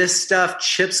 this stuff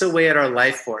chips away at our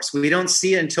life force. We don't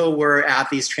see it until we're at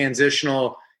these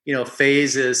transitional,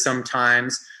 phases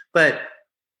sometimes. But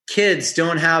kids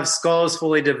don't have skulls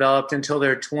fully developed until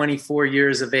they're 24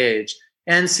 years of age.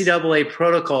 NCAA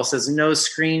protocol says no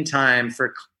screen time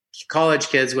for college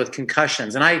kids with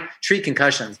concussions. And I treat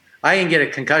concussions. I can get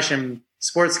a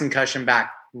sports concussion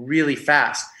back really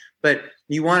fast. But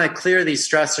you want to clear these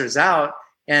stressors out,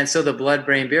 and so the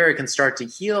blood-brain barrier can start to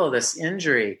heal this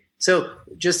injury. So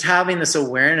just having this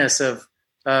awareness of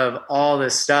all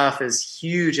this stuff is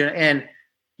huge. And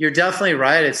you're definitely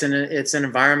right. It's an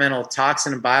environmental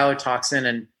toxin, a biotoxin.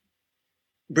 And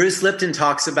Bruce Lipton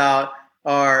talks about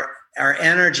our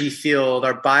energy field,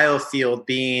 our biofield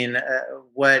being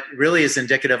what really is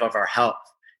indicative of our health.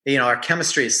 Our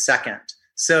chemistry is second.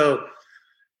 So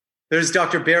there's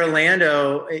Dr. Bear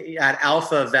Lando at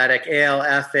AlphaVedic,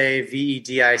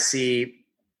 ALFAVEDIC,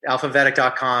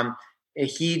 alphavedic.com.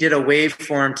 He did a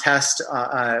waveform test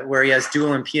where he has dual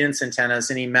impedance antennas,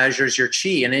 and he measures your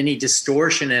chi, and any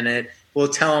distortion in it will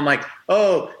tell him like,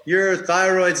 oh, your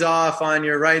thyroid's off on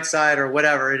your right side or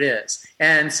whatever it is.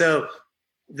 And so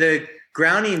the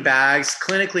grounding bags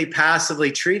clinically passively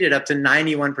treated up to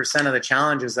 91% of the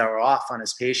challenges that were off on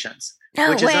his patients.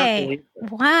 No way.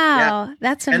 Wow. Yeah.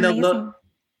 That's amazing.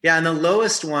 And the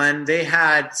lowest one, they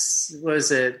had,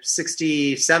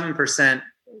 67%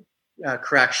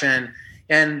 correction,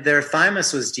 and their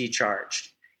thymus was decharged.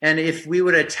 And if we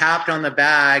would have tapped on the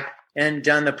bag and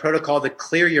done the protocol to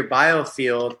clear your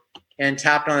biofield and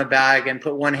tapped on the bag and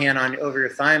put one hand over your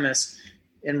thymus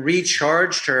and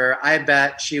recharged her, I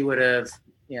bet she would have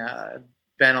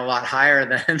been a lot higher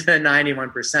than the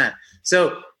 91%.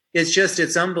 So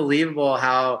it's unbelievable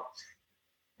how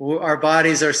our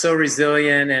bodies are so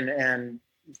resilient, and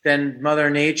then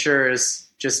Mother Nature is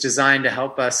just designed to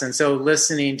help us. And so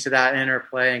listening to that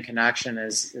interplay and connection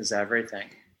is everything.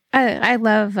 I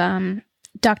love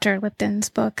Dr. Lipton's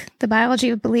book, The Biology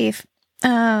of Belief.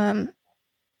 I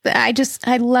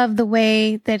love the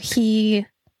way that he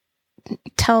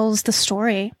tells the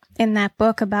story in that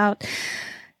book about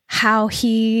how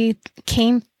he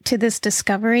came to this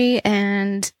discovery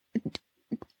and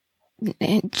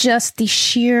just the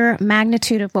sheer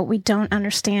magnitude of what we don't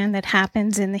understand that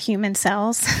happens in the human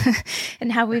cells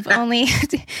and how we've only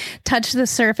touched the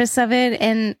surface of it,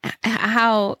 and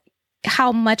how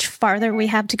much farther we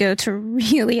have to go to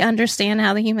really understand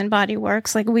how the human body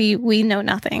works. Like we know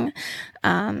nothing.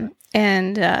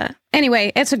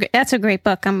 Anyway, that's a great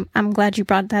book. I'm glad you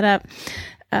brought that up.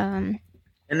 And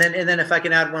then if I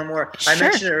can add one more, Sure. I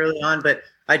mentioned it early on, but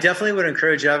I definitely would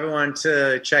encourage everyone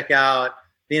to check out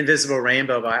The Invisible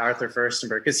Rainbow by Arthur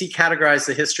Firstenberg, because he categorized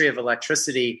the history of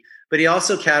electricity, but he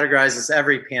also categorizes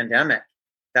every pandemic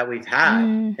that we've had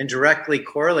and directly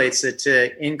correlates it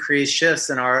to increased shifts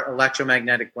in our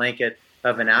electromagnetic blanket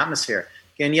of an atmosphere.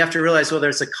 And you have to realize, well,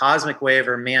 there's a cosmic wave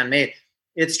or man-made.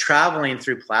 It's traveling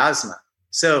through plasma.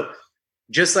 So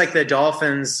just like the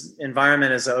dolphin's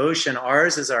environment is the ocean,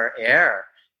 ours is our air.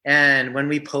 And when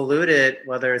we pollute it,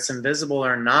 whether it's invisible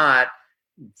or not,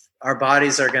 our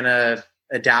bodies are going to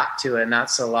adapt to it. And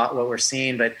that's a lot what we're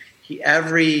seeing. But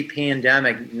every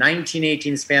pandemic,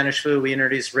 1918 Spanish flu, we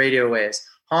introduced radio waves.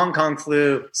 Hong Kong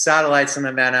flu, satellites in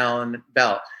the Van Allen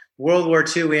belt. World War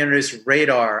II, we introduced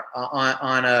radar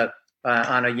on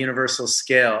a universal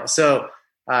scale. So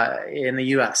in the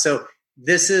U.S. So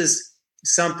this is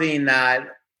something that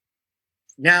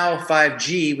now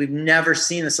 5G, we've never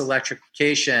seen this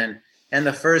electrification. And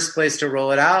the first place to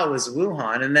roll it out was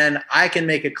Wuhan. And then I can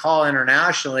make a call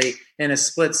internationally in a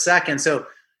split second. So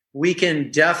we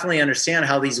can definitely understand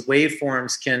how these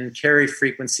waveforms can carry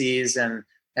frequencies, and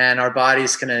our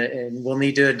bodies will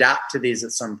need to adapt to these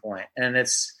at some point. And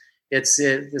it's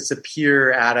a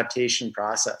pure adaptation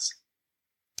process.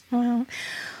 Wow.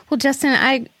 Well, Justin,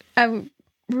 I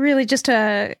really just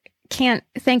can't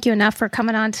thank you enough for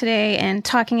coming on today and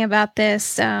talking about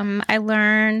this. I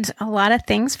learned a lot of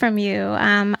things from you.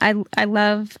 I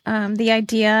love the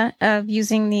idea of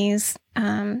using these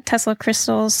Tesla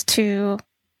crystals to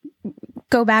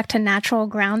go back to natural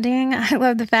grounding. I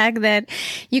love the fact that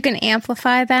you can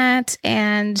amplify that,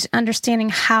 and understanding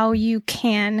how you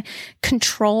can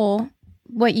control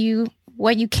what you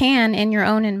can in your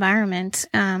own environment.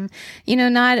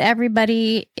 Not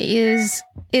everybody is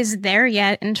there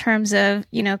yet in terms of,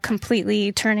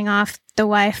 completely turning off the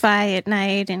Wi-Fi at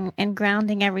night and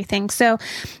grounding everything. So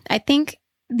I think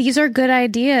these are good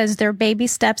ideas. They're baby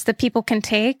steps that people can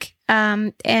take,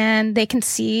 and they can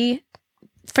see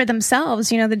for themselves,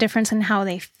 the difference in how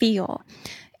they feel.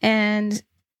 And,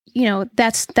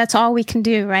 that's all we can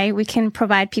do, right? We can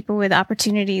provide people with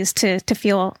opportunities to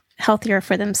feel healthier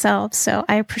for themselves. So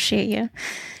I appreciate you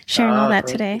sharing all that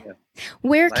today. You.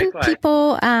 Where Likewise. can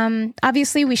people,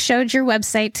 obviously we showed your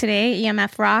website today,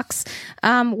 EMF Rocks.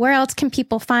 Where else can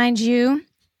people find you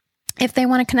if they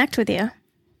want to connect with you?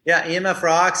 Yeah, EMF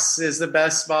Rocks is the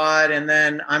best spot. And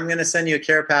then I'm going to send you a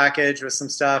care package with some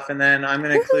stuff. And then I'm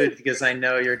going to include, because I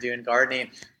know you're doing gardening,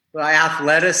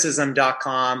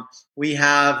 athleticism.com. We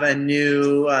have a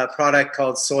new product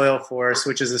called Soil Force,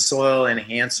 which is a soil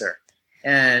enhancer.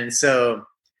 And so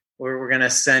we're going to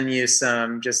send you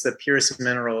just the purest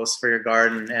minerals for your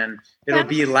garden. And it'll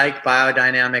be like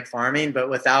biodynamic farming, but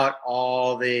without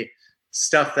all the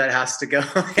stuff that has to go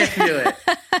into it.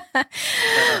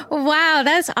 Wow,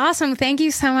 that's awesome. Thank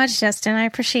you so much, Justin. I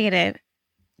appreciate it.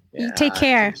 Yeah, You take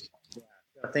care.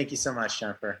 Thank you so much,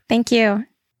 Jennifer. Thank you.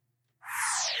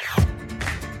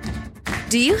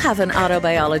 Do you have an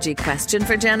autobiology question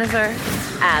for Jennifer?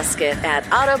 Ask it at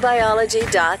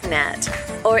autobiology.net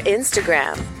or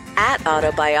Instagram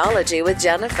 @autobiology with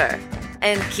Jennifer.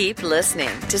 And keep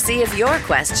listening to see if your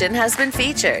question has been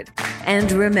featured.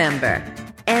 And remember,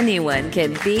 anyone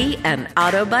can be an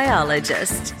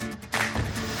autobiologist.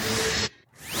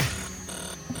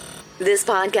 This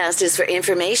podcast is for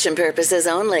information purposes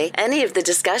only. Any of the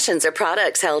discussions or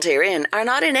products held herein are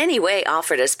not in any way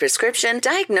offered as prescription,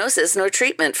 diagnosis, nor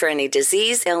treatment for any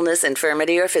disease, illness,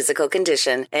 infirmity, or physical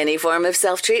condition. Any form of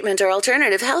self-treatment or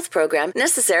alternative health program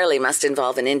necessarily must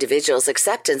involve an individual's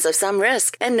acceptance of some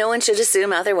risk, and no one should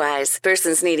assume otherwise.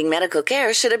 Persons needing medical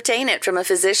care should obtain it from a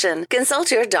physician.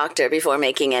 Consult your doctor before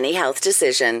making any health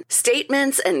decision.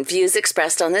 Statements and views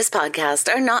expressed on this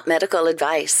podcast are not medical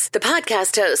advice. The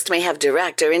podcast host may have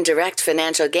direct or indirect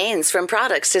financial gains from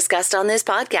products discussed on this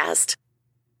podcast.